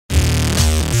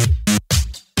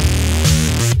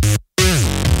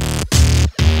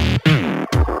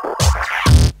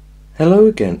Hello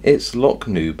again, it's Lock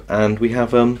Noob, and we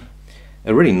have a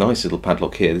really nice little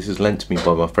padlock here. This is lent to me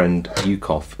by my friend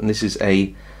Yukov, and this is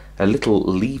a little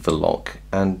lever lock.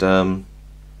 And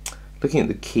looking at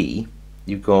the key,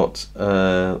 you've got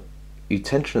you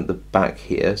tension at the back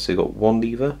here. So you've got one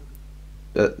lever,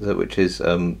 which is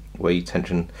where you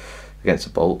tension against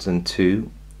a bolt, and two,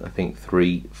 I think,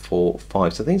 3, 4,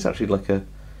 5. So I think it's actually like a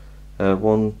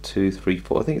 1, 2, 3,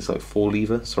 4. I think it's like 4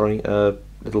 lever. Sorry,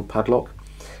 little padlock.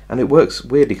 And it works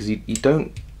weirdly because you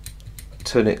don't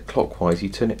turn it clockwise, you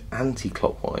turn it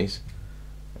anti-clockwise,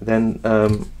 then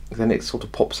it sort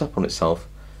of pops up on itself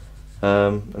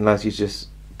and allows you to just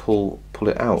pull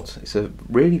it out. It's a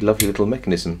really lovely little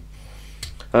mechanism,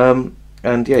 and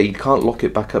yeah, you can't lock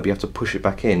it back up, you have to push it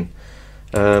back in.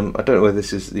 I don't know whether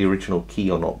this is the original key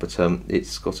or not, but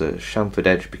it's got a chamfered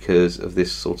edge because of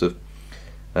this sort of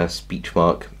speech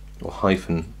mark or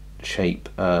hyphen shape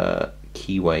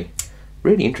keyway.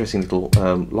 Really interesting little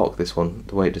lock, this one,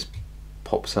 the way it just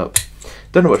pops up.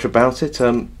 Don't know much about it.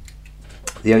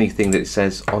 The only thing that it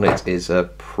says on it is a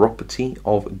property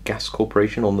of Gas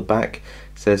Corporation on the back.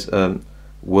 It says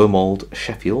Wormald,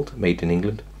 Sheffield, made in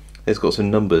England. It's got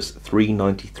some numbers,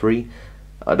 393.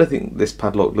 I don't think this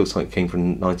padlock looks like it came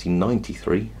from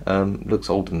 1993.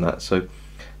 Looks older than that, so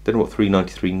don't know what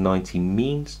 393.90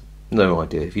 means. No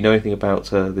idea. If you know anything about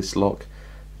this lock,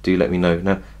 do let me know.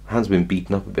 Now, my hand's been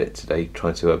beaten up a bit today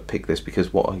trying to pick this,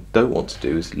 because what I don't want to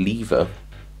do is lever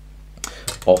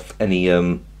off any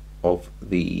of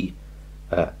the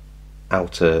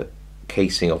outer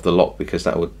casing of the lock, because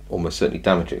that would almost certainly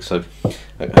damage it. So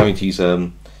I'm having to use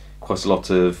quite a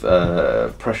lot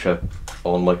of pressure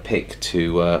on my pick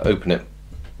to open it,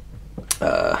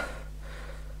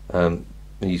 and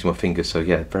using my fingers. So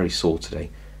yeah, very sore today.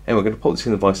 And we're going to pop this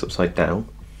in the vise upside down,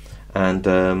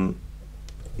 and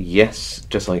yes,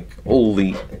 just like all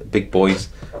the big boys,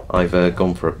 I've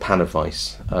gone for a pan of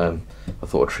ice. I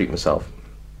thought I'd treat myself.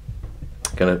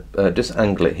 Gonna just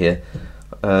angle it here.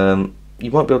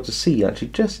 You might be able to see actually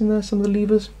just in there some of the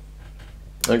levers.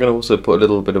 I'm gonna also put a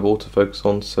little bit of autofocus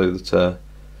on so that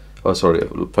oh sorry,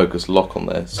 a focus lock on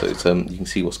there, so that you can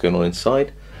see what's going on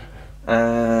inside.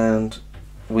 And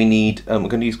we need we're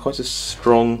going to use quite a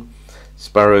strong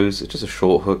Sparrows. It's just a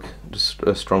short hook, just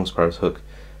a strong Sparrows hook.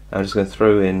 I'm just going to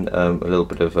throw in a little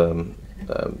bit of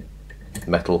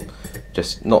metal,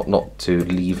 just not to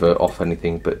lever off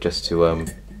anything, but just to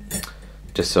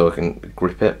just so I can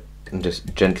grip it and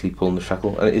just gently pull on the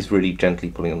shackle. And it is really gently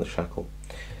pulling on the shackle.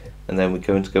 And then we're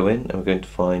going to go in and we're going to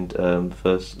find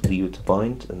first lever to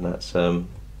bind, and that's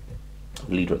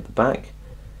leader at the back,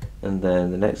 and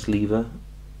then the next lever,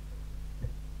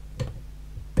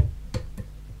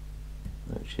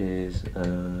 which is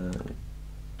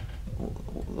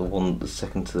the one the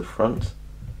second to the front.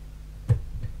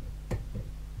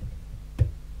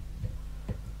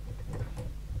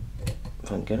 If I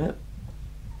can get it.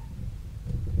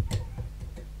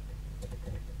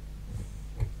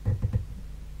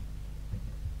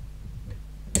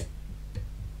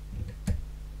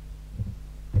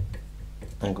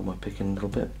 Angle my pick in a little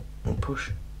bit and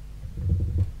push.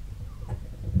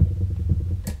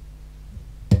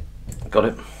 Got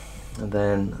it. And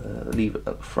then leave it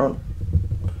at the front,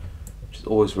 which is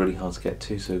always really hard to get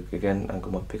to, so again,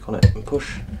 angle my pick on it and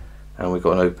push, and we've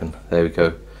got an open. There we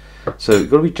go. So you've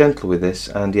got to be gentle with this,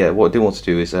 and yeah, what I do want to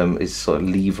do is sort of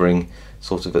levering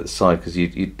sort of at the side, because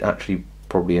you'd actually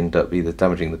probably end up either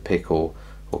damaging the pick or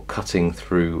cutting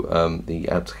through the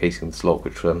outer casing of this lock,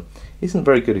 which isn't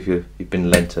very good if you've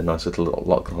been lent a nice little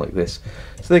lock like this.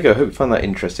 So there you go. I hope you found that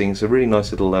interesting. It's a really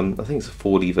nice little I think it's a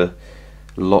 4 lever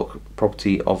lock,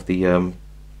 property of the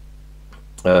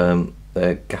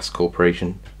Gas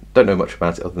Corporation. Don't know much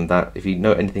about it other than that. If you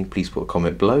know anything, please put a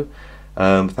comment below.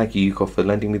 Thank you, Yukov, for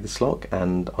lending me this lock,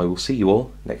 and I will see you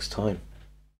all next time.